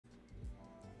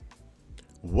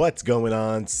What's going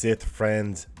on, Sith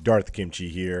friends? Darth Kimchi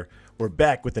here. We're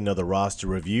back with another roster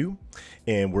review,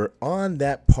 and we're on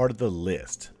that part of the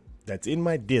list that's in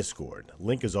my Discord.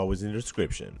 Link is always in the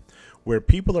description, where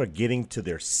people are getting to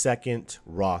their second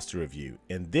roster review.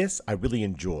 And this I really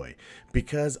enjoy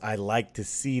because I like to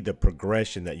see the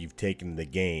progression that you've taken in the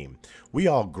game. We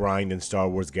all grind in Star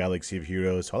Wars Galaxy of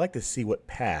Heroes, so I like to see what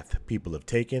path people have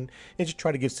taken and just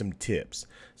try to give some tips.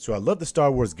 So I love the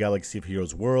Star Wars Galaxy of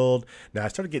Heroes world. Now I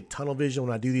start to get tunnel vision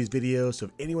when I do these videos, so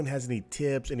if anyone has any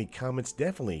tips, any comments,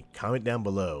 definitely comment down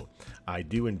below. I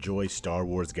do enjoy Star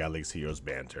Wars Galaxy of Heroes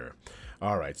banter.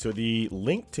 Alright, so the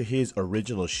link to his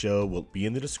original show will be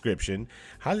in the description.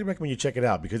 Highly recommend you check it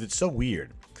out because it's so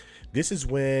weird. This is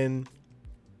when,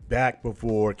 back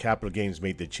before Capital Games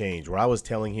made the change, where I was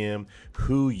telling him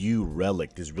who you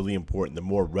relicked is really important. The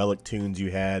more relic tunes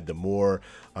you had, the more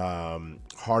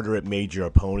harder it made your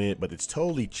opponent, but it's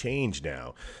totally changed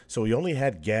now. So he only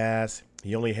had gas.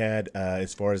 He only had,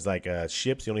 as far as like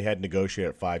ships, he only had Negotiator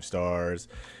at 5 stars.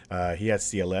 He has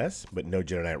CLS, but no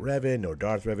Jedi Knight Revan, no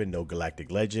Darth Revan, no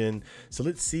Galactic Legend. So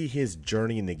let's see his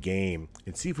journey in the game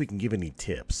and see if we can give any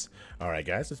tips. All right,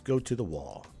 guys, let's go to the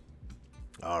wall.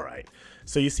 All right,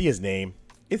 so you see his name.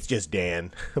 It's just Dan,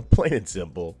 plain and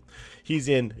simple. He's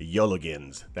in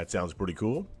Yologans. That sounds pretty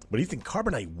cool, but he's in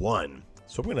Carbonite 1.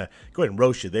 So we're going to go ahead and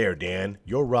roast you there, Dan.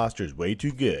 Your roster is way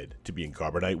too good to be in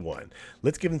Carbonite 1.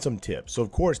 Let's give him some tips. So,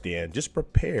 of course, Dan, just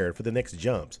prepare for the next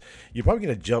jumps. You're probably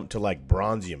going to jump to like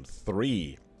Bronzium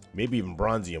 3, maybe even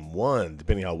Bronzium 1,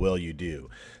 depending how well you do.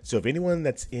 So if anyone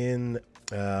that's in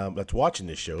that's watching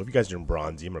this show, if you guys are in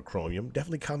Bronzium or Chromium,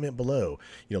 definitely comment below.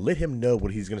 Let him know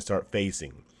what he's going to start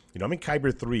facing. I'm in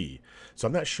Kyber 3, so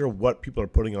I'm not sure what people are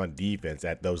putting on defense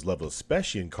at those levels,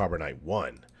 especially in Carbonite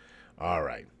 1. All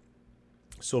right.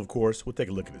 So, of course, we'll take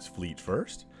a look at his fleet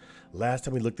first. Last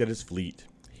time we looked at his fleet,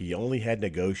 he only had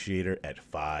Negotiator at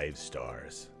 5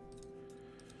 stars.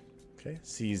 Okay,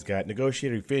 see, he's got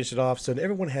Negotiator, he finished it off. So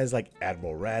everyone has like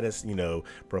Admiral Raddus,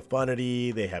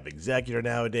 Profundity. They have Executor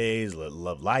nowadays,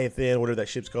 Leviathan, whatever that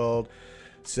ship's called.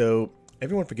 So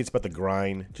everyone forgets about the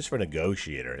grind just for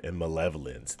Negotiator and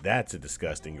Malevolence. That's a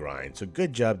disgusting grind. So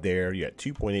good job there. You got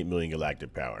 2.8 million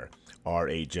galactic power.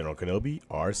 R8 General Kenobi,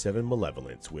 R7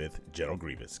 Malevolence with General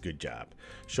Grievous. Good job.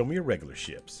 Show me your regular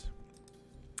ships.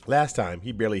 Last time,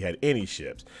 he barely had any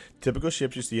ships. Typical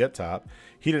ships you see up top.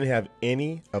 He didn't have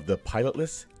any of the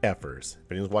pilotless Effers.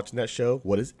 If anyone's watching that show,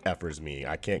 what does Effers mean?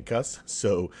 I can't cuss,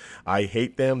 so I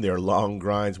hate them. They're long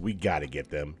grinds. We got to get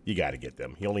them. You got to get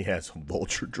them. He only has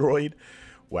Vulture Droid.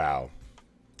 Wow.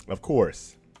 Of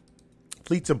course,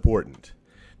 fleet's important.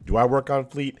 Do I work on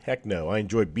fleet? Heck no. I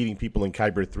enjoy beating people in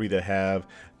Kyber 3 that have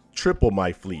triple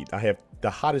my fleet. I have the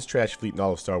hottest trash fleet in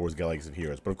all of Star Wars Galaxy of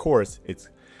Heroes. But of course, it's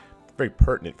very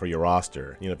pertinent for your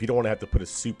roster. If you don't want to have to put a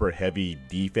super heavy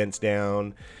defense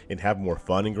down and have more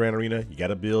fun in Grand Arena, you got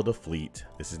to build a fleet.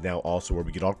 This is now also where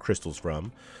we get all crystals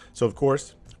from. So of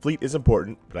course, fleet is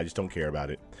important, but I just don't care about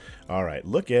it. All right,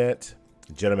 look at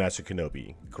Jedi Master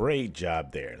Kenobi. Great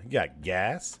job there. You got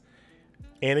Gas,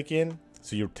 Anakin.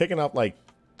 So you're taking off like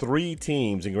 3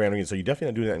 teams in Grand Arena, so you're definitely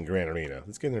not doing that in Grand Arena.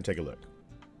 Let's get in there and take a look.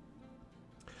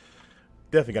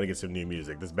 Definitely got to get some new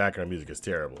music. This background music is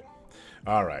terrible.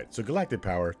 All right, so galactic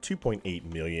power,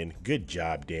 2.8 million. Good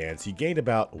job, Dan. So you gained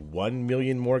about 1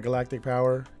 million more galactic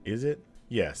power, is it?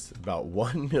 Yes, about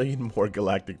 1 million more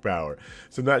galactic power.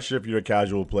 So I'm not sure if you're a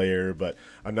casual player, but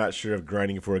I'm not sure if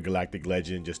grinding for a galactic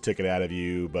legend just took it out of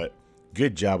you, but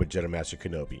good job with Jedi Master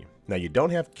Kenobi. Now, you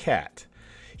don't have Cat.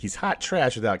 He's hot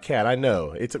trash without Cat. I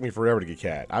know. It took me forever to get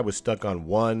Cat. I was stuck on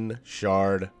 1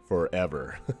 shard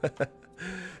forever.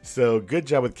 So good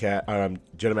job with Cat.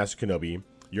 Jedi Master Kenobi.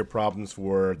 Your problems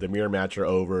for the Mirror Match are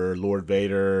over. Lord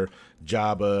Vader,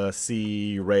 Jabba,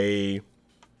 C, Rey.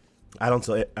 I don't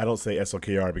say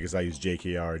SLKR because I use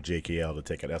JKR or JKL to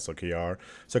take out SLKR.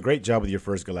 So great job with your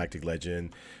first Galactic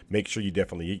Legend. Make sure you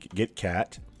definitely get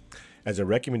Cat. As a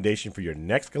recommendation for your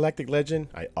next Galactic Legend,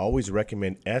 I always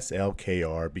recommend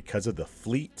SLKR because of the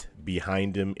fleet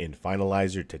behind him in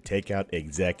Finalizer to take out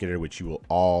Executor, which you will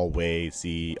always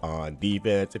see on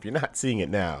defense. If you're not seeing it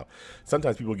now,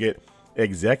 sometimes people get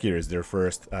Executor as their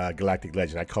first Galactic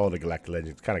Legend. I call it a Galactic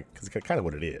Legend. It's kind of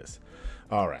what it is.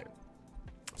 All right.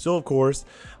 So, of course,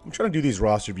 I'm trying to do these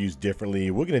roster views differently.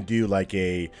 We're going to do like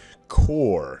a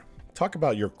core. Talk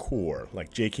about your core,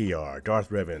 like JKR, Darth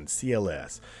Revan,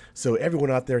 CLS. So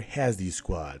everyone out there has these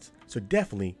squads. So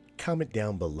definitely comment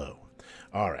down below.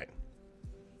 All right.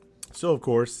 So, of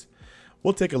course,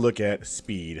 We'll take a look at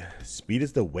speed. Speed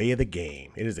is the way of the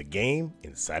game. It is a game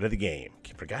inside of the game.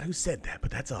 Forgot who said that, but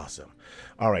that's awesome.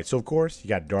 All right, so of course, you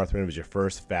got Darth Revan as your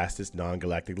first fastest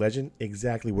non-galactic legend,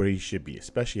 exactly where he should be,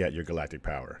 especially at your galactic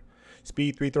power.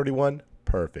 Speed 331,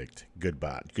 perfect. Good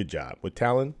job. With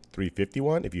Talon,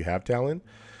 351 if you have Talon.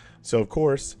 So of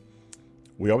course,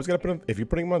 we always got to put him, if you're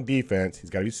putting him on defense,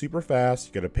 he's got to be super fast.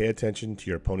 You got to pay attention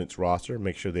to your opponent's roster.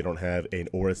 Make sure they don't have an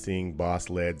Aura Sing,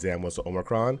 boss-led Zamos or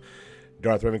Omicron.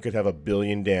 Darth Revan could have 1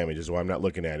 billion damage, is why I'm not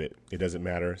looking at it. It doesn't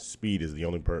matter. Speed is the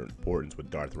only importance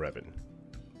with Darth Revan.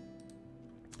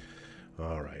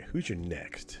 All right, who's your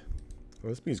next? Well,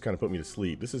 this means kind of put me to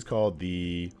sleep. This is called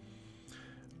the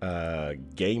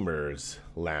Gamers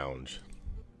Lounge.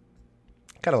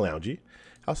 Kind of loungy.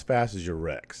 How fast is your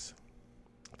Rex?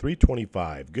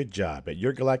 325. Good job. At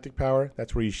your galactic power,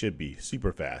 that's where you should be.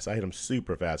 Super fast. I hit him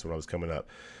super fast when I was coming up.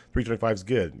 325 is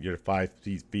good. You're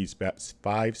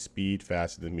 5 speed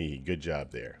faster than me. Good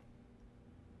job there.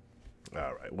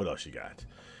 All right. What else you got?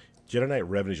 Jedi Knight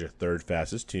Revan is your 3rd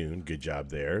fastest tune. Good job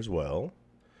there as well.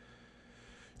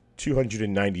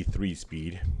 293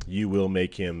 speed. You will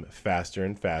make him faster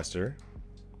and faster.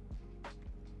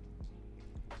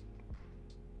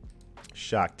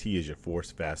 Shock T is your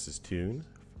 4th fastest tune.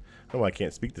 Oh, I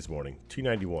can't speak this morning.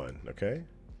 291, okay?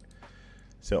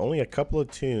 So only a couple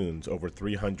of tunes over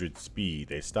 300 speed.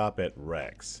 They stop at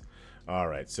Rex. All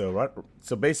right, so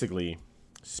basically,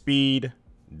 speed,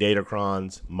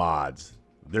 datacrons, mods.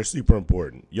 They're super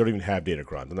important. You don't even have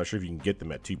datacrons. I'm not sure if you can get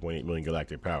them at 2.8 million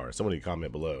galactic power. Somebody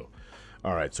comment below.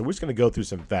 All right, so we're just going to go through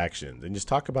some factions and just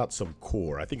talk about some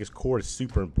core. I think his core is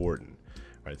super important. All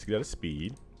right, let's get out of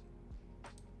speed.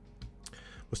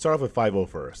 We'll start off with 5.0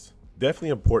 first. Definitely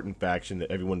an important faction that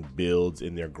everyone builds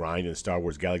in their grind in the Star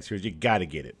Wars Galaxy series. You gotta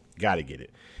get it. Gotta get it.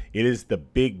 It is the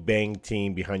big bang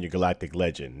team behind your galactic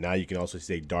legend. Now you can also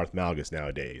say Darth Malgus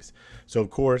nowadays. So of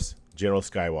course, General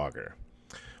Skywalker.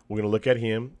 We're gonna look at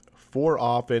him. 4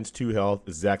 offense, 2 health,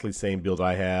 exactly the same build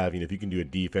I have. You know, if you can do a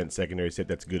defense secondary set,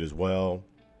 that's good as well.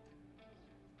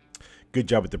 Good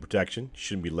job with the protection.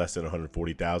 Shouldn't be less than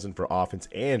 140,000 for offense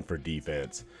and for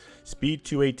defense. Speed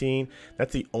 218.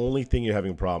 That's the only thing you're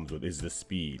having problems with is the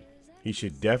speed. He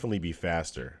should definitely be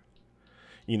faster.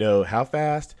 You know, how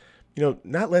fast? You know,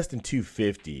 not less than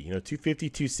 250. You know, 250,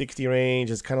 260 range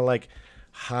is kind of like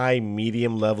high,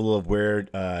 medium level of where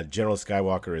General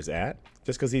Skywalker is at.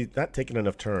 Just because he's not taking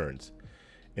enough turns.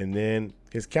 And then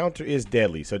his counter is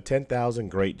deadly. So 10,000,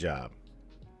 great job.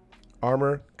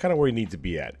 Armor, kind of where he needs to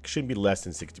be at. Shouldn't be less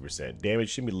than 60%. Damage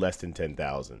shouldn't be less than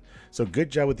 10,000. So good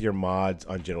job with your mods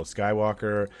on General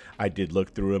Skywalker. I did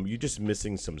look through them. You're just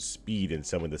missing some speed in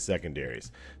some of the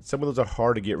secondaries. Some of those are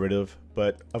hard to get rid of,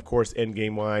 but of course, end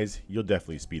game wise, you'll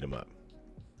definitely speed them up.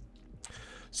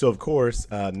 So of course,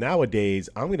 nowadays,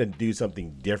 I'm going to do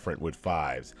something different with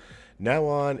 5s. Now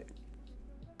on,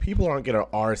 people aren't going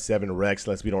to R7 Rex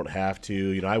unless we don't have to.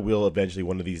 You know, I will eventually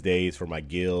one of these days for my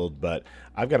guild, but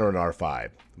I've got to run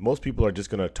R5. Most people are just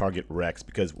going to target Rex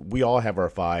because we all have our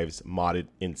 5s modded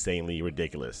insanely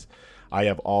ridiculous. I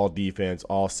have all defense,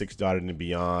 all 6 dotted and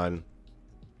beyond.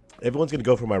 Everyone's going to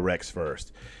go for my Rex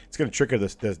first. It's going to trigger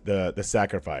the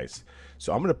sacrifice.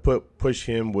 So I'm going to push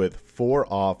him with 4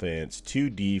 offense, 2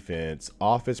 defense,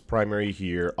 offense primary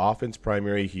here, offense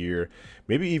primary here,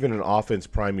 maybe even an offense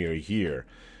primary here.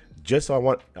 Just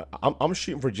so I'm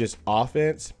shooting for just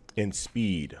offense and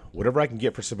speed. Whatever I can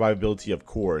get for survivability, of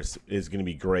course, is going to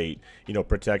be great. You know,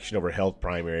 protection over health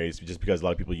primaries, just because a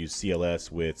lot of people use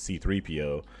CLS with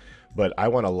C-3PO. But I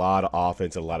want a lot of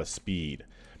offense and a lot of speed.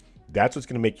 That's what's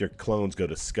going to make your clones go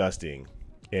disgusting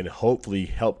and hopefully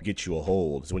help get you a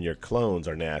hold. So when your clones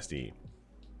are nasty.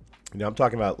 Now I'm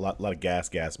talking about a lot of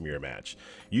gas mirror match.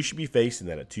 You should be facing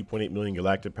that at 2.8 million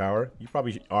galactic power. You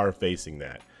probably are facing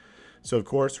that. So of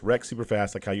course, Rex super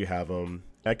fast, like how you have them.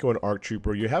 Echo and Arc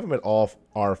Trooper, you have them at all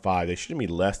R5. They shouldn't be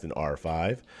less than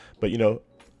R5, but you know,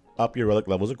 up your relic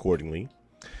levels accordingly.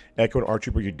 Echo and Arc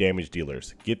Trooper, your damage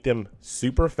dealers. Get them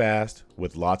super fast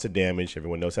with lots of damage.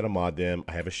 Everyone knows how to mod them.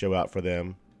 I have a show out for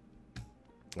them.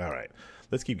 All right,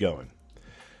 let's keep going.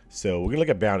 So we're gonna look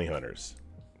at Bounty Hunters.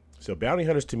 So Bounty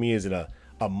Hunters to me is a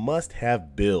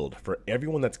must-have build for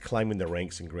everyone that's climbing the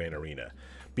ranks in Grand Arena,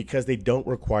 because they don't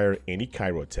require any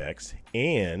chirotechs,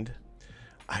 and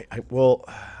I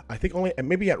think only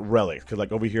maybe at relics, because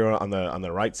like over here on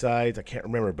the right side, I can't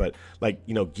remember, but like,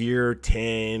 you know, gear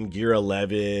 10, gear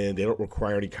 11, they don't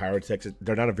require any chirotechs.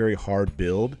 They're not a very hard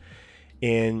build,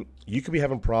 and you could be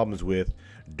having problems with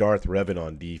Darth Revan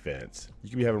on defense.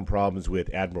 You could be having problems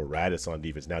with Admiral Raddus on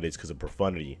defense nowadays because of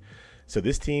profundity. So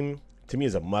this team, to me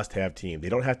is a must-have team. They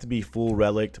don't have to be full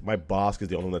relic. My Bosk is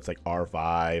the only one that's like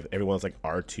R5. Everyone's like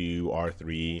R2,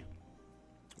 R3,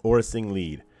 or a Sing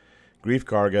lead. Grief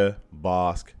Karga,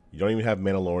 Bosk. You don't even have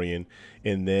Mandalorian.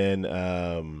 And then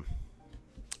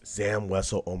Zam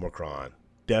Wessel Omicron.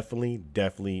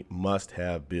 Definitely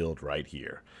must-have build right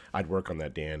here. I'd work on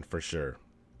that, Dan, for sure.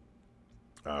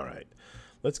 All right.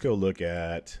 Let's go look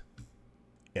at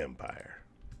Empire.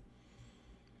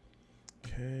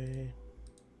 Okay.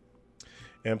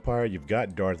 Empire, you've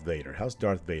got Darth Vader. How's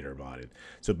Darth Vader modded?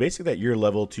 So basically at your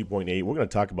level 2.8, we're going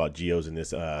to talk about Geos in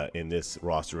this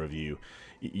roster review.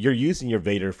 You're using your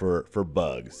Vader for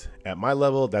bugs. At my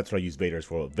level, that's what I use Vader's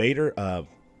for.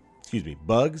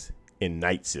 Bugs and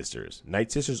Night Sisters.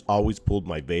 Night Sisters always pulled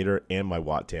my Vader and my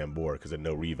Wat Tambor because of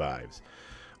no revives.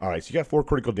 All right, so you got 4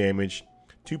 critical damage,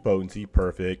 2 potency,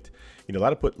 perfect. You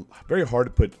know, very hard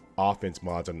to put offense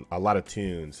mods on a lot of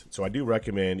tunes. So I do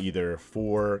recommend either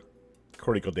 4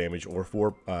 critical damage or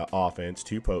 4 offense,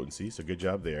 2 potency. So good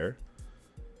job there.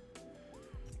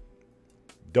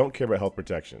 Don't care about health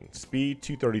protection. Speed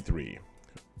 233.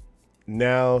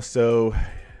 Now, so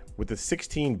with the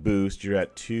 16 boost, you're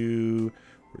at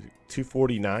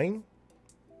 249.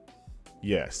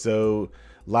 Yeah, so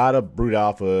a lot of brute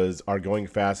alphas are going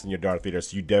fast in your Darth Vader,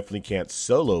 so you definitely can't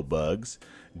solo bugs.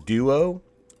 Duo,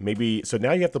 maybe. So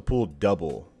now you have to pull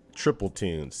double, triple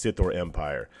tunes, Sith or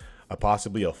Empire.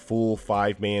 Possibly a full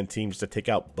 5-man team just to take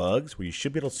out bugs, where you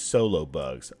should be able to solo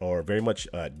bugs, or very much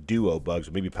duo bugs,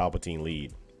 or maybe Palpatine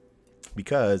lead,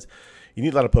 because you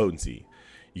need a lot of potency.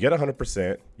 You get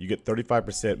 100%, you get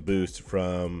 35% boost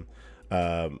from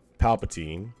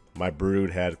Palpatine. My brood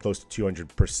had close to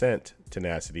 200%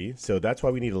 tenacity, so that's why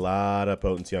we need a lot of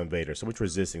potency on Vader. So much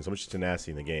resisting, so much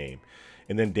tenacity in the game.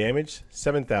 And then damage,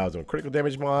 7,000. Critical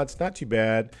damage mods, not too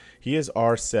bad. He is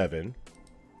R7.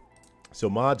 So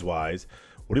mods-wise,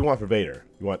 what do you want for Vader?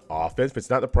 You want offense. If it's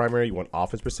not the primary, you want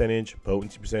offense percentage,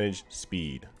 potency percentage,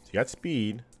 speed. So you got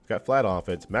speed, you got flat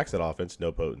offense, max that offense,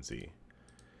 no potency.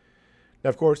 Now,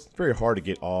 of course, it's very hard to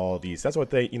get all these. That's what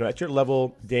they, you know, at your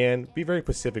level, Dan, be very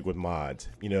specific with mods.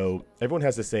 You know, everyone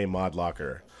has the same mod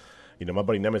locker. You know, my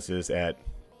buddy Nemesis at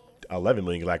 11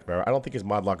 million galactic power, I don't think his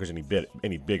mod locker is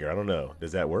any bigger. I don't know.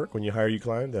 Does that work when you hire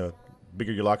Ucline? The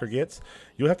bigger your locker gets,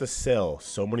 you'll have to sell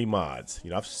so many mods. You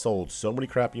know, I've sold so many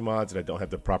crappy mods that I don't have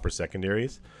the proper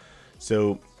secondaries.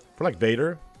 So for like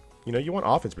Vader, you know, you want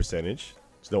offense percentage.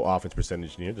 There's no offense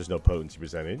percentage in here. There's no potency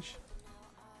percentage.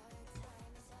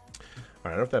 All right, I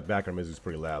don't know if that background music is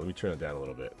pretty loud. Let me turn it down a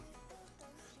little bit.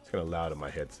 It's kind of loud on my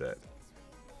headset.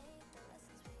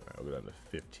 All right, we'll go down to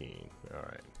 15. All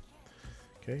right.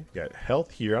 Okay, got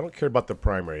health here. I don't care about the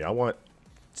primary. I want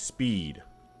speed,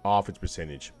 offense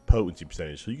percentage, potency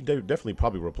percentage. So you can definitely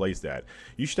probably replace that.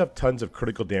 You should have tons of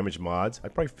critical damage mods.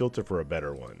 I'd probably filter for a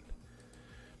better one.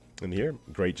 And here,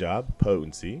 great job,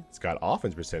 potency. It's got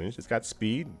offense percentage. It's got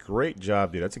speed. Great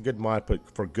job, dude. That's a good mod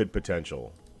for good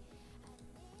potential.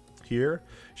 Here,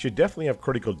 should definitely have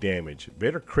critical damage.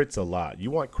 Vader crits a lot. You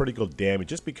want critical damage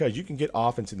just because you can get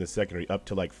offense in the secondary up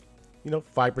to like, you know,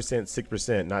 5%,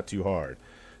 6%, not too hard.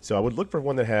 So I would look for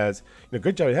one that has, you know,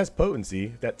 good job. It has potency.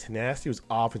 That tenacity was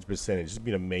offense percentage. This would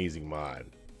be an amazing mod.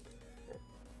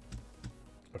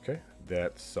 Okay,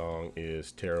 that song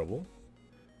is terrible.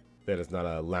 That is not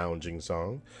a lounging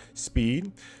song.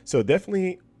 Speed. So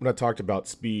definitely when I talked about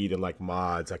speed and like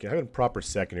mods, like having proper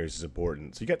secondaries is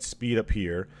important. So you got speed up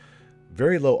here.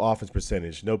 Very low offense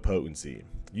percentage, no potency.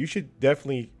 You should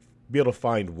definitely be able to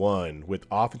find one with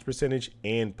offense percentage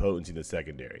and potency in the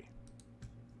secondary.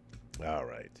 All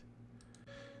right.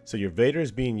 So your Vader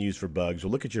is being used for bugs.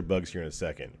 We'll look at your bugs here in a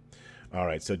second. All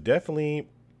right. So definitely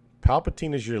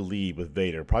Palpatine is your lead with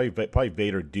Vader. Probably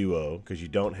Vader duo because you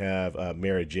don't have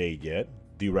Mara Jade yet.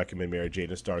 Do recommend Mara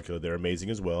Jade and Starkiller. They're amazing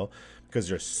as well because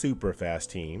they're a super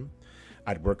fast team.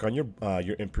 I'd work on your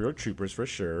Imperial Troopers for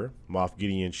sure. Moff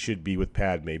Gideon should be with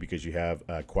Padme because you have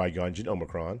Qui-Gon Jinn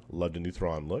Omicron. Love the new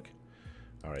Thrawn look.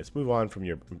 All right, let's move on from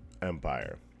your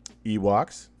Empire.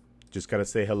 Ewoks. Just gotta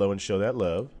say hello and show that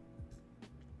love.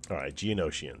 All right,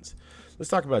 Geonosians. Let's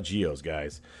talk about Geos,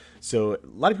 guys. So a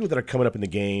lot of people that are coming up in the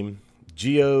game,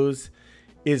 Geos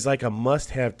is like a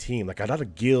must-have team. Like a lot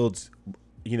of guilds,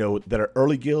 you know, that are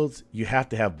early guilds, you have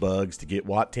to have bugs to get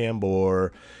Wat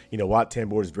Tambor. You know, Wat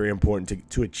Tambor is very important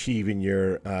to achieve in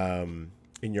your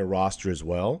roster as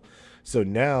well. So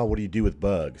now what do you do with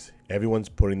bugs? Everyone's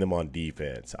putting them on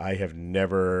defense. I have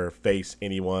never faced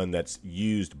anyone that's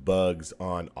used bugs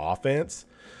on offense.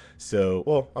 So,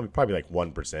 well, I mean, probably like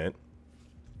 1%,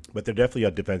 but they're definitely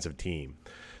a defensive team.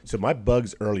 So my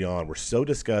bugs early on were so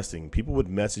disgusting. People would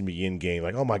message me in game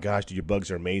like, "Oh my gosh, dude, your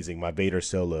bugs are amazing. My Vader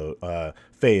solo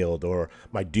failed, or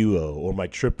my duo, or my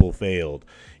triple failed."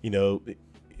 You know,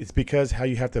 it's because how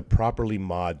you have to properly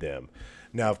mod them.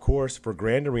 Now, of course, for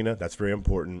Grand Arena, that's very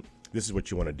important. This is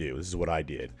what you want to do. This is what I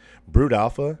did. Brute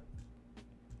Alpha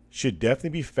should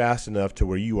definitely be fast enough to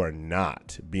where you are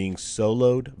not being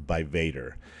soloed by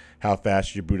Vader. How fast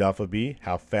should your Brute Alpha be?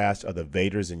 How fast are the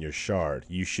Vaders in your shard?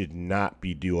 You should not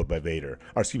be duoed by Vader.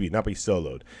 Or excuse me, not be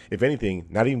soloed. If anything,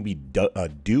 not even be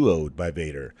duoed by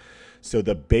Vader. So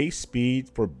the base speed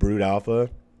for Brute Alpha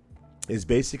is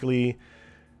basically,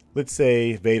 let's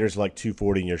say Vader's like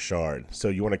 240 in your shard. So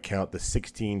you want to count the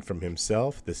 16 from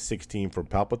himself, the 16 from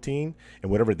Palpatine,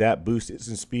 and whatever that boost is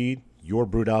in speed, your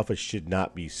Brute Alpha should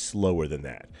not be slower than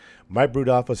that. My Brute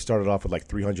Alpha started off with like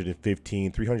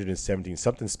 315, 317,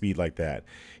 something speed like that.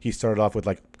 He started off with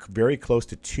like very close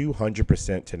to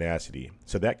 200% tenacity.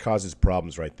 So that causes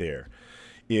problems right there.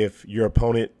 If your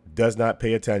opponent does not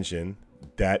pay attention,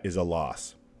 that is a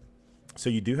loss. So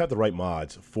you do have the right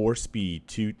mods for speed.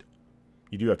 You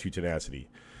do have 2 tenacity.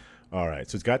 All right,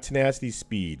 so it's got tenacity,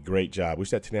 speed. Great job. Wish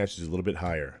that tenacity was a little bit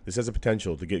higher. This has a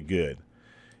potential to get good.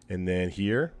 And then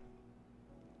here,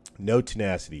 no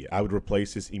tenacity. I would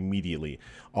replace this immediately.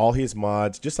 All his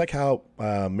mods, just like how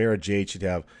Mara Jade should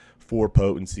have 2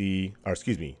 potency,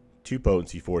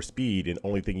 4 speed, and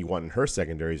only thing you want in her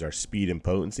secondaries are speed and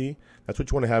potency. That's what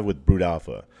you want to have with Brute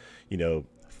Alpha. You know,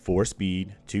 4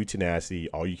 speed, 2 tenacity.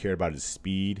 All you care about is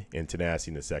speed and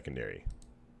tenacity in the secondary.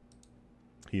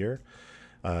 Here,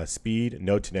 speed,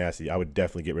 no tenacity. I would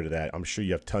definitely get rid of that. I'm sure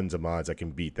you have tons of mods that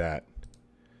can beat that.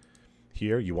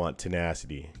 Here, you want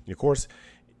tenacity. And of course,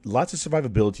 lots of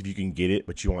survivability if you can get it,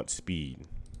 but you want speed.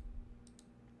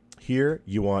 Here,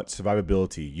 you want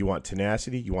survivability. You want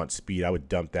tenacity. You want speed. I would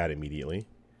dump that immediately.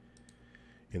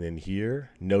 And then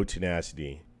here, no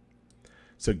tenacity.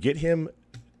 So get him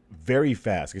very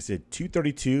fast. Like I said,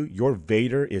 232, your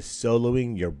Vader is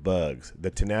soloing your bugs.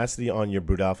 The tenacity on your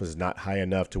Brute Alpha is not high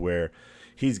enough to where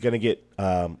he's going to get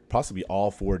possibly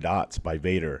all 4 dots by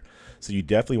Vader. So you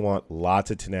definitely want lots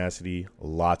of tenacity,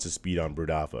 lots of speed on Brute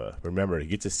Alpha. Remember, he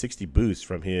gets a 60 boost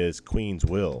from his Queen's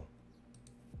Will.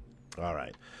 All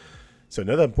right. So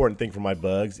another important thing for my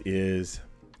bugs is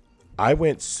I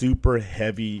went super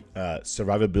heavy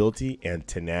survivability and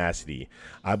tenacity.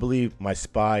 I believe my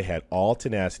Spy had all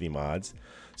tenacity mods.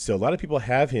 So a lot of people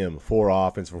have him 4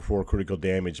 offense for 4 critical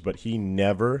damage, but he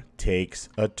never takes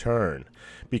a turn.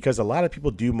 Because a lot of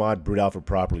people do mod Brute Alpha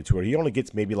properly to where he only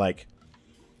gets maybe like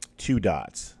 2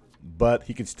 dots. But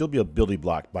he can still be ability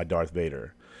blocked by Darth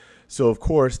Vader. So of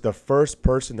course, the first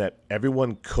person that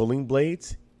everyone culling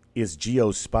blades is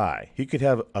Geo's Spy. He could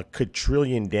have a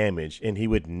quadrillion damage and he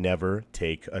would never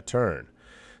take a turn.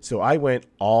 So I went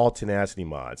all tenacity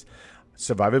mods.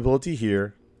 Survivability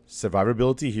here,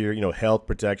 you know, health,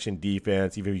 protection,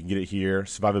 defense, even if you can get it here,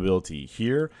 survivability.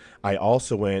 Here, I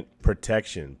also went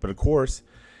protection. But of course,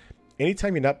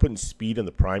 anytime you're not putting speed in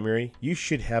the primary, you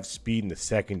should have speed in the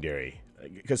secondary.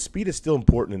 Because speed is still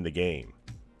important in the game.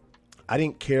 I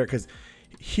didn't care because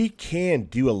he can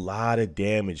do a lot of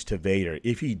damage to Vader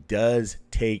if he does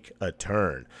take a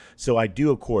turn. So I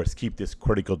do, of course, keep this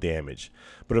critical damage.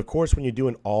 But of course, when you're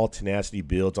doing all tenacity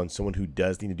builds on someone who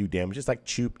does need to do damage, just like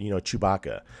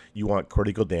Chewbacca, you want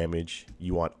critical damage,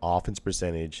 you want offense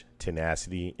percentage,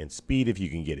 tenacity, and speed if you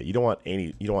can get it. You don't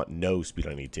want no speed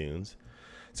on any tunes.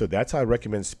 So that's how I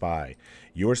recommend Spy.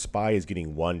 Your Spy is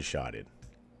getting one-shotted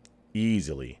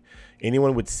easily.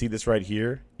 Anyone would see this right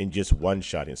here and just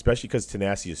one-shot him, especially because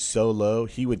tenacity is so low.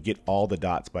 He would get all the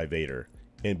dots by Vader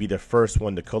and be the first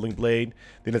one to Culling Blade.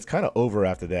 Then it's kind of over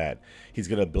after that. He's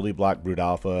going to ability block Brute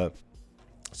Alpha.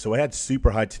 So I had super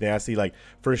high tenacity. Like,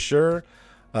 for sure,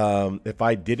 if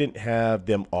I didn't have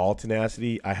them all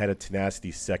tenacity, I had a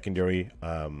tenacity secondary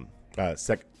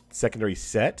secondary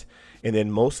set. And then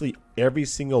mostly every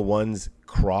single one's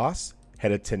cross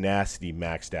had a tenacity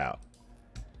maxed out.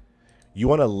 You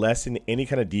want to lessen any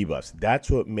kind of debuffs. That's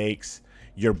what makes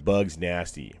your bugs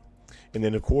nasty. And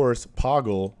then, of course,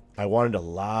 Poggle, I wanted a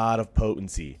lot of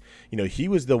potency. You know, he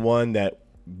was the one that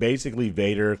basically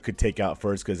Vader could take out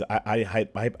first because I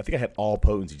think I had all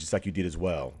potency, just like you did as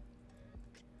well.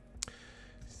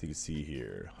 So you can see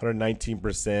here,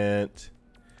 119%.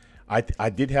 I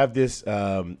did have this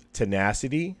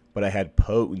tenacity, but I had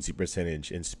potency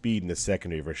percentage and speed in the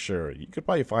secondary for sure. You could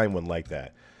probably find one like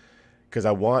that. Because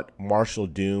I want Marshal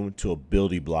Doom to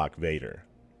ability block Vader.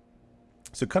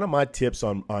 So kind of my tips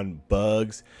on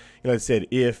bugs. You know, like I said,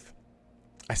 if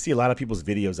I see a lot of people's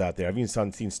videos out there, I've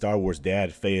even seen Star Wars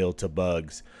Dad fail to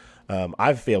bugs.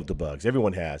 I've failed the bugs.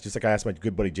 Everyone has. Just like I asked my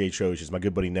good buddy Jay Trocious, my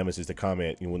good buddy Nemesis to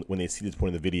comment when they see this point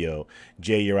in the video.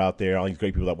 Jay, you're out there. All these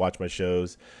great people that watch my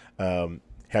shows.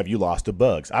 Have you lost to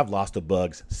bugs? I've lost to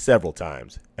bugs several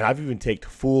times. And I've even taken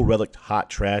full relic hot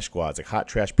trash squads, like hot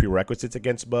trash prerequisites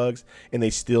against bugs, and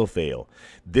they still fail.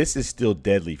 This is still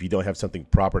deadly if you don't have something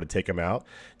proper to take them out.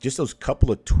 Just those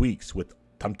couple of tweaks with,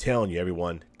 I'm telling you,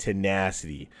 everyone,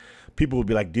 tenacity. People would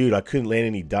be like, dude, I couldn't land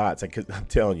any dots. I'm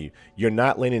telling you, you're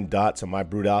not landing dots on my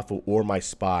Brute Alpha or my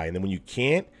Spy. And then when you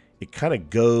can't, it kind of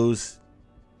goes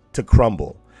to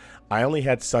crumble. I only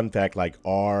had Sunfac like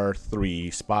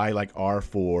R3, Spy like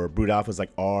R4, Brute Alpha's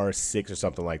like R6 or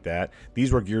something like that.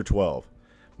 These were Gear 12.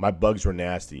 My bugs were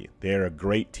nasty. They're a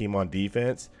great team on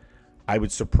defense. I would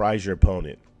surprise your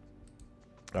opponent.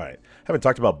 All right, haven't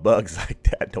talked about bugs like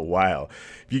that in a while.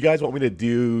 If you guys want me to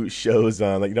do shows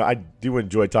on, like, I do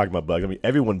enjoy talking about bugs. I mean,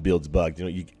 everyone builds bugs.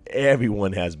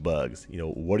 Everyone has bugs.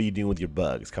 What are you doing with your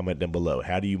bugs? Comment down below.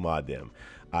 How do you mod them?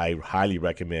 I highly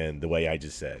recommend the way I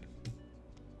just said.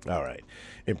 All right,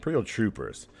 Imperial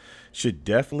Troopers should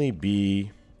definitely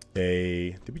be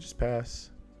a. Did we just pass?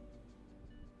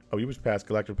 Oh, we just passed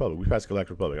Galactic Republic. We passed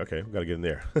Galactic Republic. Okay, we gotta get in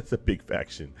there. That's a big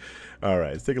faction. All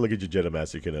right, let's take a look at your Jedi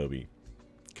Master Kenobi.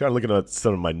 Kind of looking at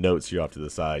some of my notes here off to the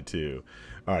side too.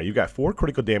 All right, you've got 4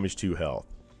 critical damage, 2 health.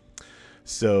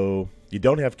 So you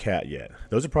don't have Cat yet.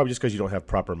 Those are probably just because you don't have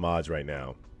proper mods right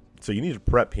now. So you need to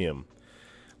prep him.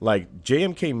 Like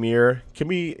JMK Mirror, can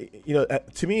we,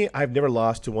 to me, I've never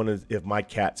lost to one if my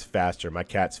Cat's faster. My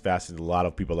Cat's faster than a lot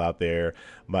of people out there.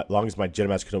 As long as my Jedi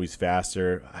Master Kenobi's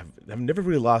faster, I've never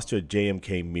really lost to a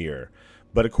JMK Mirror.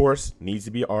 But of course, needs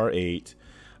to be R8.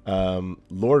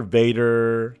 Lord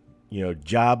Vader,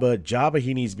 Jabba,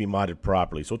 he needs to be modded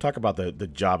properly. So we'll talk about the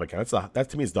Jabba count. That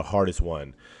to me is the hardest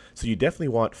one. So you definitely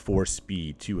want 4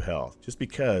 speed, 2 health, just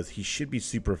because he should be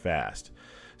super fast.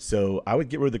 So I would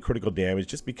get rid of the critical damage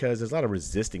just because there's a lot of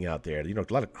resisting out there. A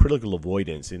lot of critical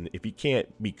avoidance. And if you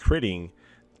can't be critting,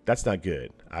 that's not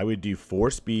good. I would do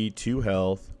 4 speed, 2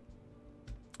 health.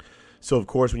 So, of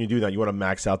course, when you do that, you want to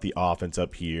max out the offense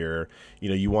up here.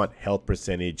 You want health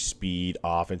percentage, speed,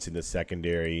 offense in the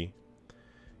secondary.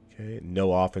 Okay,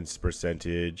 no offense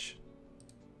percentage.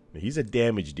 He's a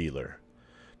damage dealer.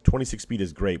 26 speed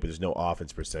is great, but there's no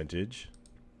offense percentage.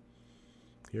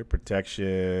 Here,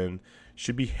 protection.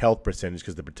 Should be health percentage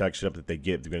because the protection up that they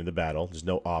get if they're going into battle. There's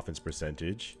no offense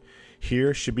percentage.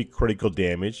 Here should be critical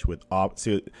damage with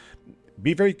so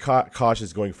be very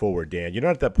cautious going forward, Dan. You're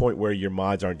not at that point where your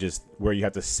mods aren't just where you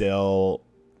have to sell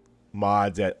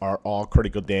mods that are all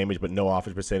critical damage but no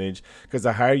offense percentage, because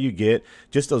the higher you get,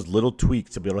 just those little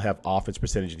tweaks to be able to have offense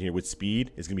percentage in here with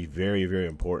speed is going to be very, very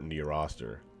important to your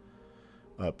roster.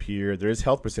 Up here, there is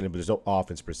health percentage, but there's no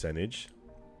offense percentage.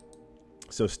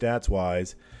 So stats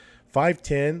wise,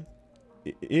 5'10"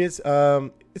 is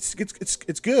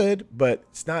it's good, but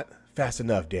it's not fast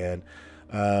enough, Dan.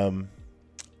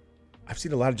 I've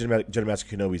seen a lot of Jedi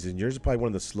Master Kenobis, and yours is probably one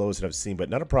of the slowest that I've seen, but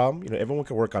not a problem. Everyone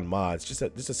can work on mods. Just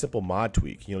a simple mod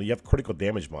tweak. You have critical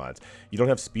damage mods. You don't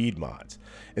have speed mods.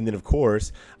 And then, of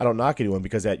course, I don't knock anyone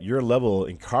because at your level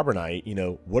in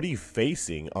Carbonite, what are you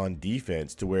facing on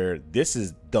defense to where this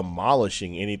is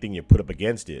demolishing anything you put up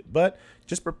against it? But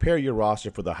just prepare your roster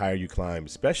for the higher you climb.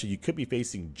 Especially, you could be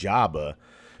facing Jabba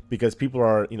because people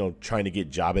are, trying to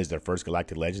get Jabba as their first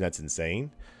Galactic Legend. That's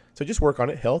insane. So just work on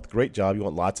it. Health, great job. You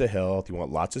want lots of health. You want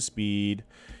lots of speed.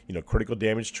 Critical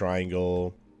damage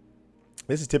triangle.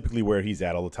 This is typically where he's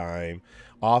at all the time.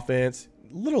 Offense,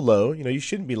 a little low. You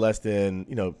shouldn't be less than,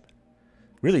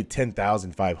 really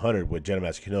 10,500 with Jedi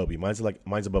Master Kenobi.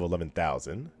 Mine's above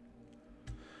 11,000.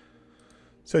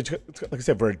 So like I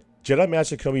said, for Jedi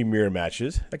Master Kenobi mirror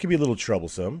matches, that can be a little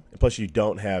troublesome. And plus, you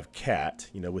don't have Cat.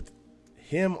 With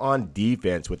him on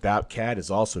defense without Cat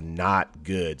is also not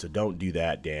good. So don't do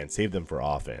that, Dan. Save them for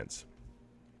offense.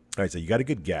 All right, so you got a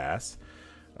good gas.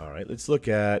 All right, let's look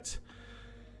at,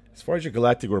 as far as your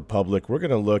Galactic Republic, we're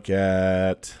going to look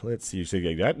at, let's see. So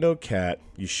you got no Cat.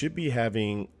 You should be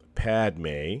having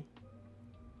Padme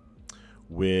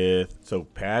with, so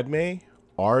Padme,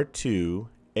 R2,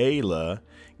 Ayla,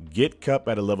 get Cup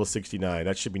at a level 69.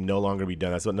 That should be no longer be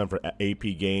done. That's not done for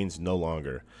AP gains, no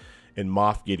longer. And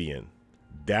Moff Gideon.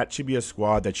 That should be a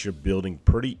squad that you're building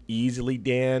pretty easily,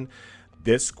 Dan.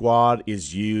 This squad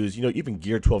is used, even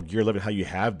Gear 12, Gear 11, how you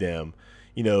have them,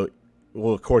 well,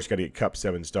 of course, you got to get Cup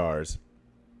 7 stars,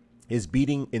 is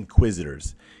beating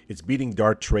Inquisitors. It's beating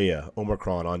Darth Traya,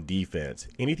 Omicron on defense.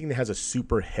 Anything that has a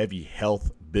super heavy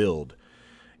health build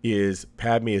is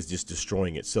Padme is just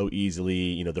destroying it so easily.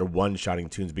 You know, they're one-shotting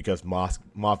tunes because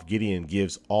Moff Gideon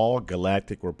gives all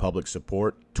Galactic Republic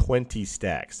support 20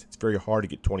 stacks. It's very hard to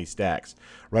get 20 stacks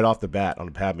right off the bat on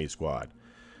a Padme squad.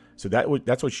 So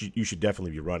that's what you should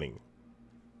definitely be running.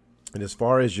 And as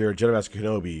far as your Jedi Master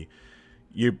Kenobi,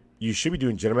 you should be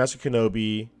doing Jedi Master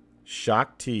Kenobi,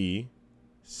 Shaak Ti,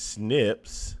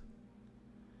 Snips,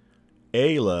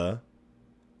 Ayla,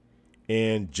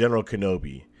 and General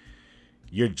Kenobi.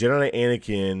 Your Jedi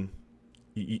Anakin,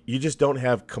 you just don't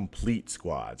have complete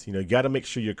squads. You know, you got to make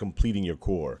sure you're completing your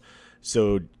core.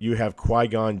 So you have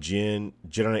Qui-Gon Jinn,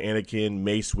 Jedi Anakin,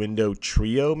 Mace Windu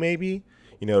trio maybe.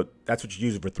 You know, that's what you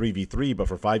use it for 3v3, but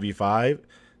for 5v5,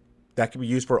 that can be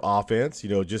used for offense. You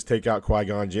know, just take out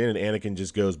Qui-Gon Jinn and Anakin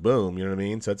just goes boom. You know what I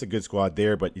mean? So that's a good squad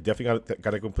there, but you definitely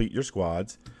got to complete your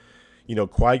squads. You know,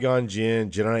 Qui-Gon Jinn,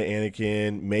 Jedi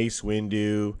Anakin, Mace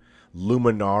Windu,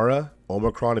 Luminara,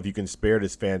 Omicron, if you can spare it,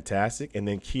 is fantastic. And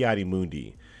then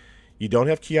Ki-Adi-Mundi. You don't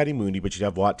have Ki-Adi-Mundi, but you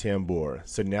have Wat Tambor.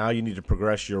 So now you need to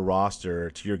progress your roster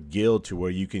to your guild to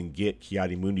where you can get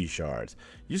Ki-Adi-Mundi shards.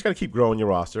 You just got to keep growing your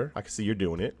roster. I can see you're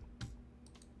doing it.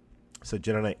 So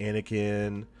Jedi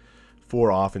Anakin, 4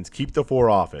 offense. Keep the 4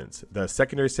 offense. The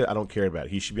secondary set, I don't care about.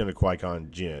 He should be under Qui-Gon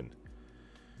Jinn.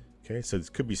 Okay, so this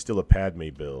could be still a Padme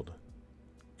build.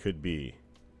 Could be.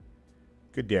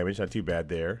 Good damage, not too bad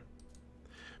there.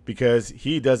 Because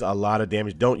he does a lot of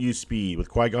damage. Don't use speed.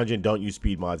 With Qui-Gon Jinn, don't use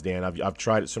speed mods, Dan. I've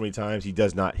tried it so many times. He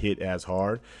does not hit as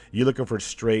hard. You're looking for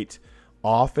straight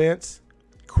offense,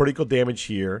 critical damage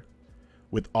here,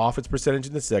 with offense percentage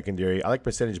in the secondary. I like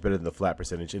percentage better than the flat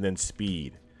percentage. And then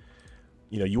speed.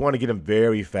 You know, you want to get him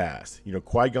very fast. You know,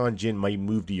 Qui-Gon Jinn might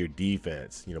move to your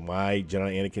defense. You know, my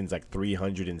Jedi Anakin's like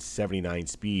 379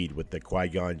 speed with the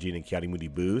Qui-Gon Jinn and Ki-Adi-Mundi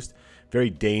boost.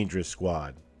 Very dangerous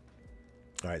squad.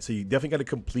 All right, so you definitely got to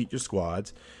complete your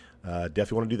squads.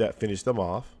 Definitely want to do that, finish them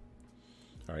off.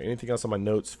 All right, anything else on my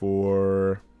notes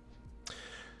for...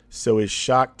 So is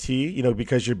Shaak Ti, you know,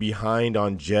 because you're behind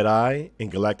on Jedi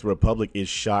and Galactic Republic, is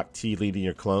Shaak Ti leading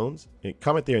your clones?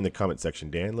 Comment there in the comment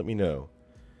section, Dan. Let me know.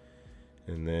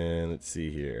 And then let's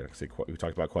see here. We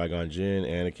talked about Qui-Gon Jinn,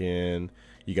 Anakin.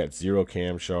 You got 0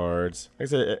 cam shards. Like I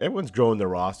said, everyone's growing their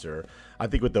roster. I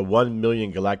think with the 1 million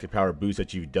galactic power boost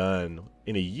that you've done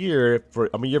in a year,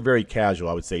 I mean, you're very casual,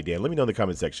 I would say, Dan. Let me know in the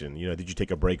comment section. You know, did you take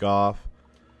a break off?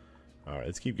 All right,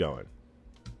 let's keep going.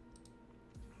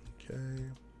 Okay.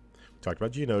 We talked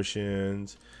about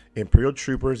Geonosians. Imperial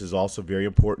Troopers is also very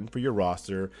important for your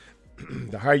roster.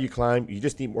 The higher you climb, you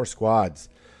just need more squads.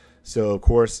 So, of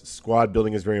course, squad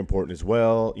building is very important as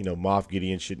well. You know, Moff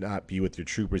Gideon should not be with your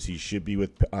troopers. He should be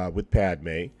with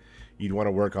Padme. You'd want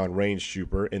to work on range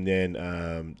trooper. And then,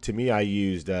 to me, I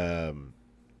used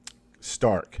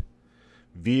Stark.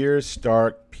 Veer,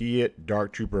 Stark, Piet,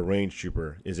 Dark Trooper, Range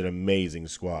Trooper is an amazing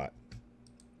squad.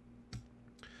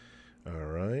 All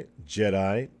right.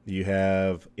 Jedi. You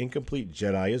have Incomplete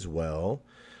Jedi as well.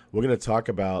 We're going to talk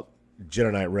about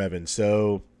Jedi Knight Revan.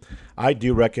 So I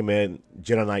do recommend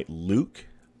Jedi Knight Luke.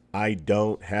 I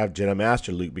don't have Jedi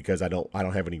Master Luke because I don't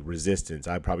have any resistance.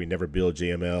 I probably never build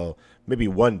JML, maybe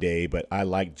one day, but I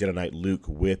like Jedi Knight Luke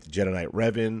with Jedi Knight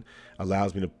Revan.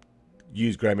 Allows me to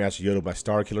use Grandmaster Yoda, my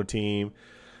Star Killer team.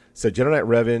 So Jedi Knight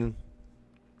Revan,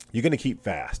 you're going to keep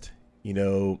fast. You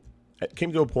know, it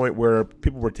came to a point where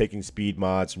people were taking speed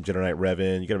mods from Jedi Knight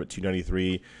Revan. You got him at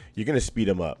 293. You're going to speed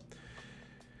him up.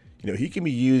 You know, he can be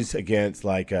used against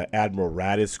like Admiral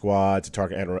Raddus squad to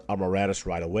target Admiral Raddus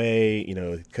right away, you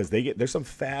know, because there's some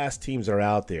fast teams that are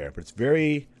out there, but it's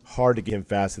very hard to get him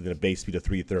faster than a base speed of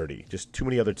 330. Just too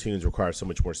many other tunes require so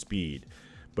much more speed.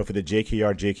 But for the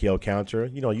JKR, JKL counter,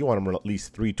 you know, you want him at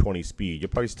least 320 speed.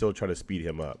 You'll probably still try to speed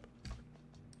him up.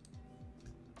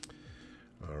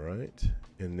 All right.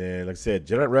 And then, like I said,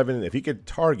 Jedi Revan, if he could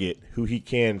target who he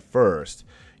can first,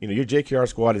 you know, your JKR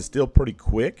squad is still pretty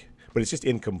quick, but it's just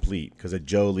incomplete because of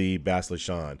Jolie,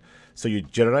 Basilishan. So your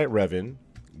Jedi Knight Revan,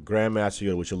 Grandmaster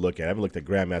Yoda, which you'll look at. I haven't looked at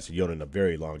Grandmaster Yoda in a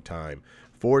very long time.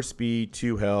 4 speed,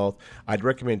 2 health. I'd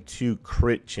recommend 2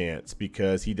 crit chance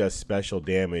because he does special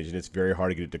damage and it's very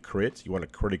hard to get it to crits. You want a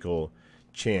critical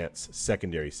chance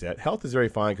secondary set. Health is very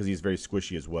fine because he's very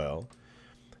squishy as well.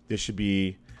 This should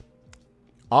be...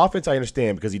 Offense, I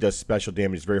understand because he does special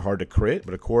damage. It's very hard to crit,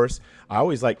 but of course, I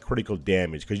always like critical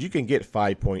damage because you can get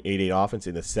 5.88 offense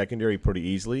in the secondary pretty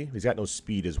easily. He's got no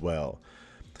speed as well.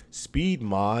 Speed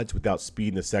mods without speed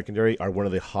in the secondary are one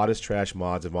of the hottest trash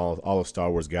mods of all of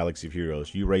Star Wars Galaxy of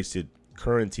Heroes. You wasted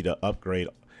currency to upgrade,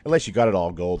 unless you got it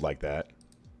all gold like that.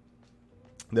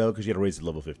 No, because you had to raise it to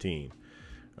level 15.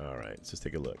 All right, let's just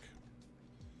take a look.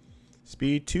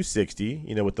 Speed 260,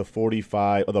 you know, with the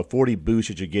 45 or the 40 boost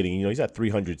that you're getting. You know, he's at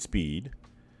 300 speed.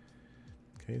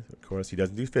 Okay, so of course, he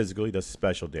doesn't do physical. He does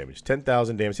special damage.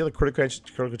 10,000 damage. See how the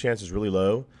critical chance is really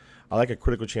low? I like a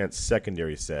critical chance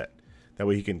secondary set. That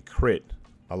way he can crit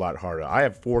a lot harder. I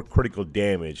have 4 critical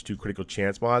damage, 2 critical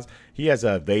chance mods. He has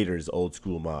Vader's old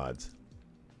school mods.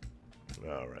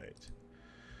 All right.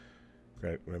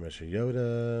 Grandmaster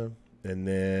Yoda. And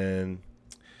then,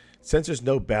 since there's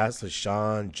no Bastila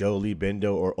Shan, Jolie,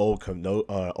 Bendo, or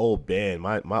old Ben,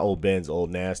 my old Ben's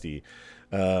old nasty.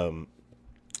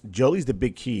 Jolie's the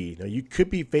big key. Now, you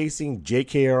could be facing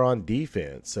JKR on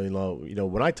defense. So, you know,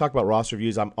 when I talk about roster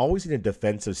reviews, I'm always in a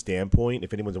defensive standpoint,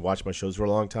 if anyone's watched my shows for a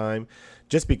long time,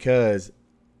 just because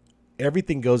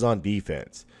everything goes on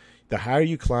defense. The higher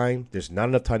you climb, there's not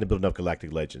enough time to build enough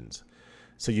Galactic Legends.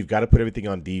 So you've got to put everything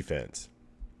on defense.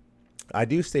 I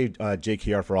do save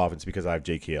JKR for offense because I have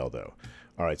JKL, though.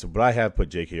 All right, but I have put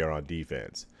JKR on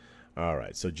defense. All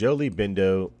right, so Jolie,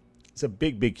 Bendo, it's a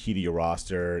big key to your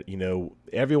roster. You know,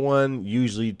 everyone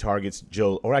usually targets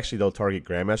or actually they'll target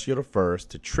Grandmaster Yoda first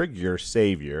to trigger your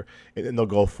Savior, and then they'll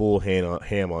go full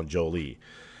ham on Jolie.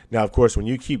 Now, of course, when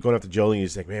you keep going after Jolie, you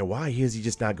think, man, why is he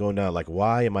just not going down? Like,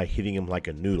 why am I hitting him like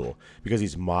a noodle? Because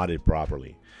he's modded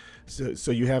properly.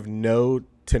 So you have no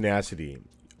tenacity.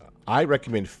 I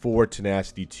recommend 4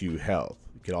 tenacity, 2 health.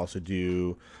 You can also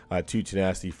do 2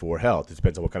 tenacity, 4 health. It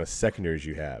depends on what kind of secondaries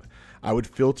you have. I would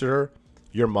filter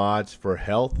your mods for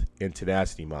health and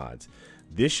tenacity mods.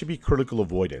 This should be critical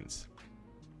avoidance.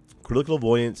 Critical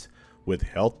avoidance with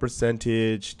health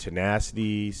percentage,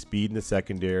 tenacity, speed in the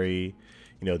secondary.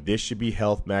 You know, this should be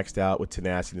health maxed out with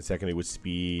tenacity in the secondary with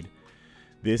speed.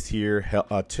 This here,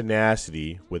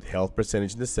 tenacity with health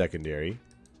percentage in the secondary.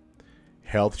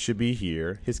 Health should be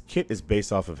here. His kit is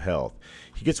based off of health.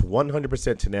 He gets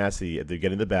 100% tenacity at the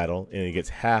beginning of the battle, and he gets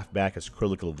half back as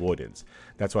critical avoidance.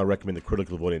 That's why I recommend the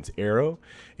critical avoidance arrow.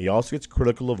 He also gets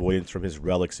critical avoidance from his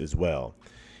relics as well.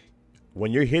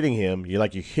 When you're hitting him, you're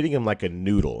hitting him like a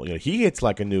noodle. You know, he hits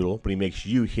like a noodle, but he makes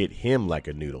you hit him like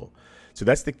a noodle. So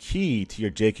that's the key to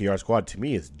your JKR squad to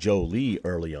me is Jolie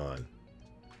early on.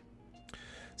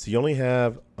 So you only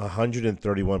have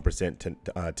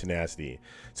 131% tenacity.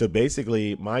 So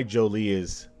basically, my Jolie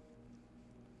is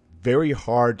very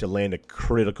hard to land a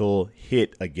critical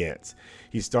hit against.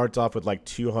 He starts off with like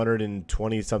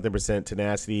 220-something%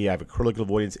 tenacity. I have a critical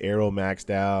avoidance arrow maxed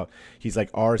out. He's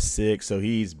like R6, so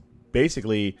he's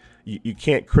basically, you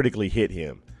can't critically hit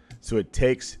him. So it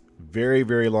takes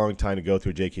very long time to go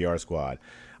through a JKR squad.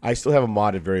 I still have him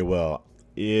modded very well.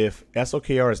 If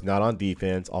SOKR is not on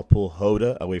defense, I'll pull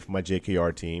Hoda away from my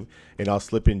JKR team, and I'll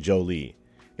slip in Jolie.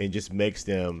 It just makes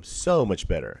them so much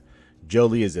better.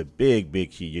 Jolie is a big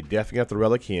key. You definitely have to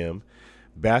relic him.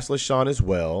 Bastila Shan as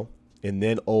well, and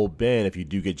then old Ben if you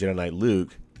do get Jedi Knight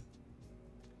Luke.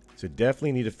 So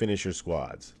definitely need to finish your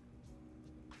squads.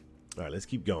 All right, let's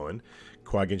keep going.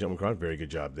 Qui-Gon Jinn Omicron, very good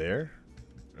job there.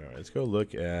 All right, let's go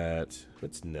look at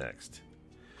what's next.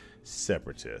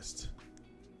 Separatist.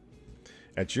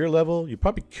 At your level, you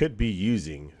probably could be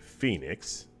using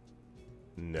Phoenix.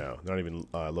 No, not even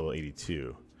level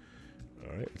 82.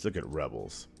 All right, let's look at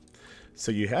Rebels.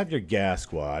 So you have your gas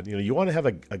squad. You know, you want to have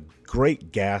a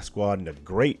great gas squad and a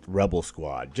great Rebel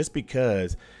squad, just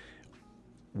because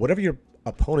whatever your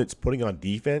opponent's putting on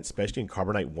defense, especially in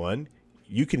Carbonite 1,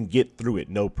 you can get through it,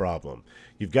 no problem.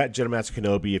 You've got Jedi Master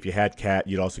Kenobi. If you had Cat,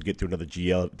 you'd also get through another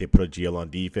GL. They put a GL on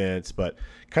defense, but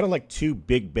kind of like 2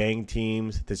 big bang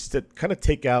teams to kind of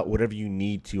take out whatever you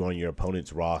need to on your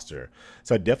opponent's roster.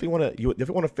 So I definitely want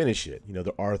to finish it. You know,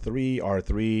 the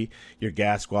R3, your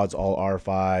gas squad's all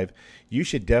R5. You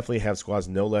should definitely have squads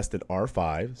no less than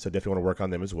R5. So definitely want to work on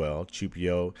them as well.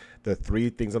 Chupio, the 3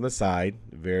 things on the side,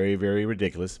 very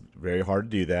ridiculous, very hard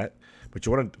to do that. But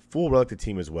you want a full relic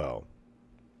team as well.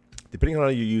 Depending on how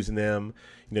you're using them,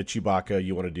 you know, Chewbacca,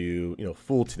 you want to do, you know,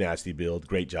 full tenacity build.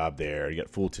 Great job there. You got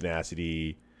full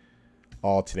tenacity,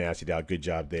 all tenacity out. Good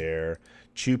job there.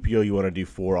 Chupio, you want to do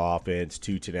 4 offense,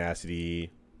 2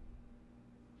 tenacity.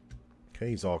 Okay,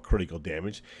 he's all critical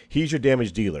damage. He's your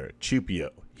damage dealer,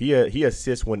 Chupio. He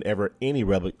assists whenever any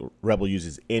rebel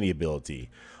uses any ability.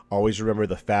 Always remember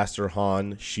the faster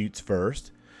Han shoots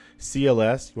first.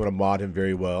 CLS, you want to mod him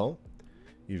very well.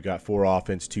 You've got 4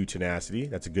 offense, 2 tenacity.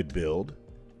 That's a good build.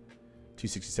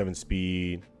 267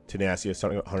 speed, tenacity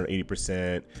starting at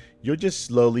 180%. You'll just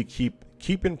slowly keep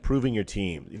improving your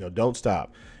team. You know, don't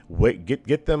stop. Wait,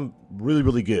 get them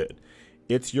really good.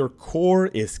 It's your core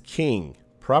is king,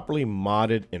 properly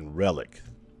modded and relic.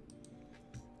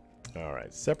 All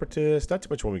right, Separatist. Not too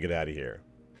much when we get out of here.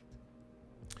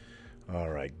 All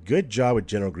right, good job with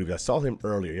General Grievous. I saw him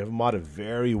earlier. You have him modded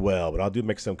very well, but I'll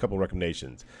make some couple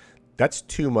recommendations. That's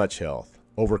too much health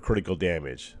over critical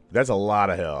damage. That's a lot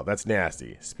of health. That's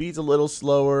nasty. Speed's a little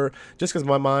slower, just because in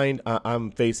my mind,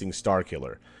 I'm facing Star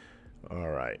Killer. All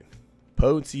right.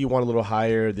 Potency, you want a little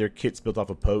higher. Their kit's built off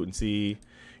of potency.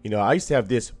 You know, I used to have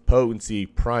this potency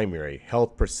primary,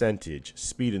 health percentage,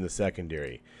 speed in the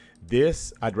secondary.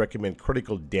 This, I'd recommend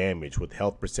critical damage with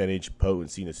health percentage,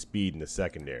 potency, and the speed in the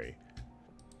secondary.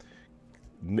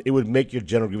 It would make your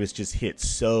General Grievous just hit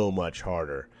so much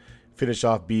harder. Finish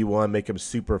off B1, make him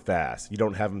super fast. You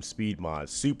don't have him speed mod.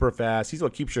 Super fast. He's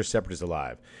what keeps your Separatists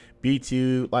alive.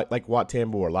 B2, like Wat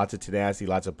Tambor, lots of tenacity,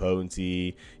 lots of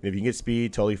potency. And if you can get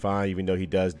speed, totally fine, even though he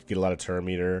does get a lot of turn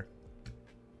meter.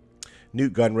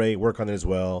 Nuke gun rate, work on it as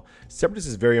well. Separatist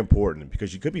is very important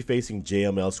because you could be facing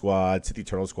JML squads, Sith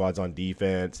Eternal squads on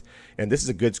defense, and this is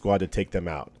a good squad to take them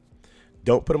out.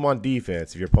 Don't put them on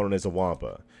defense if your opponent is a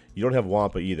Wampa. You don't have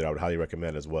Wampa either, I would highly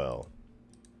recommend as well.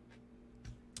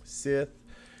 Sith,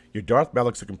 your Darth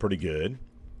Malik's looking pretty good.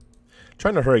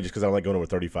 Trying to hurry just because I don't like going over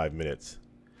 35 minutes.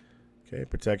 Okay,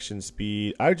 protection,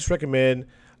 speed. I would just recommend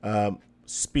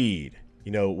speed.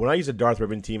 You know, when I use a Darth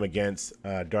Revan team against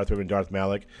Darth Revan, Darth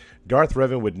Malik, Darth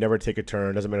Revan would never take a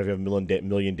turn. Doesn't matter if you have a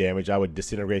million damage. I would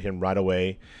disintegrate him right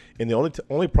away. And the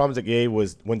only problems it gave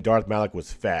was when Darth Malik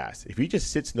was fast. If he just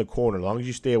sits in the corner, as long as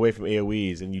you stay away from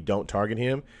AoEs and you don't target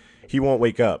him, he won't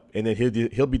wake up. And then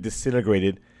he'll be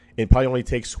disintegrated and probably only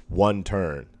takes one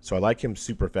turn. So I like him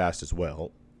super fast as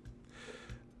well.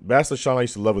 Bastila Shan I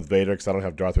used to love with Vader because I don't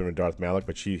have Darth Revan and Darth Malik,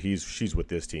 but she's with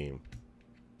this team.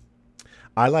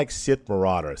 I like Sith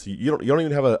Marauder. So you don't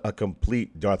even have a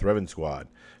complete Darth Revan squad.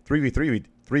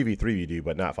 3v3 you do,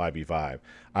 but not 5v5.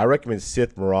 I recommend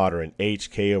Sith Marauder and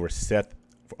HK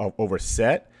over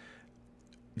Set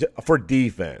for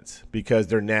defense because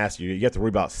they're nasty. You have to worry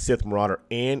about Sith Marauder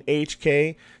and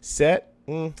HK. Set,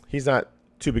 he's not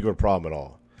too big of a problem at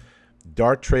all.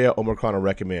 Darth Traya, Omicron, I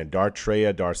recommend. Darth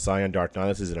Traya, Darth Sion, Darth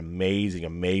Nihilus is an amazing,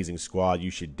 amazing squad you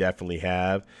should definitely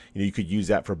have. You know, you could use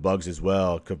that for bugs as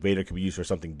well. Vader could be used for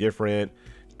something different.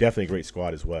 Definitely a great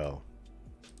squad as well.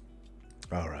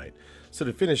 All right. So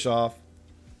to finish off,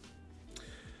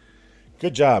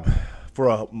 good job. For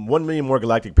a 1 million more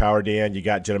galactic power, Dan, you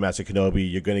got Jedi Master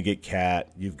Kenobi. You're going to get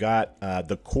Cat. You've got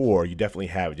the core. You definitely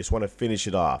have it. Just want to finish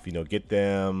it off. You know, get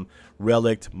them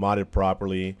relicked, modded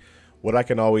properly. What I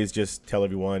can always just tell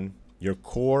everyone, your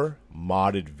core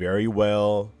modded very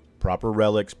well, proper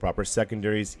relics, proper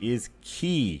secondaries is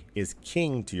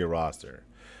king to your roster.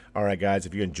 All right, guys,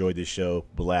 if you enjoyed this show,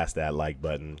 blast that like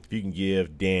button. If you can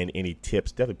give Dan any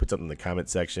tips, definitely put something in the comment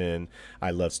section.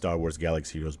 I love Star Wars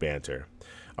Galaxy Heroes banter.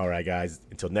 All right, guys,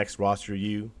 until next roster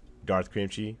review, Darth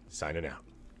Kimchi signing out.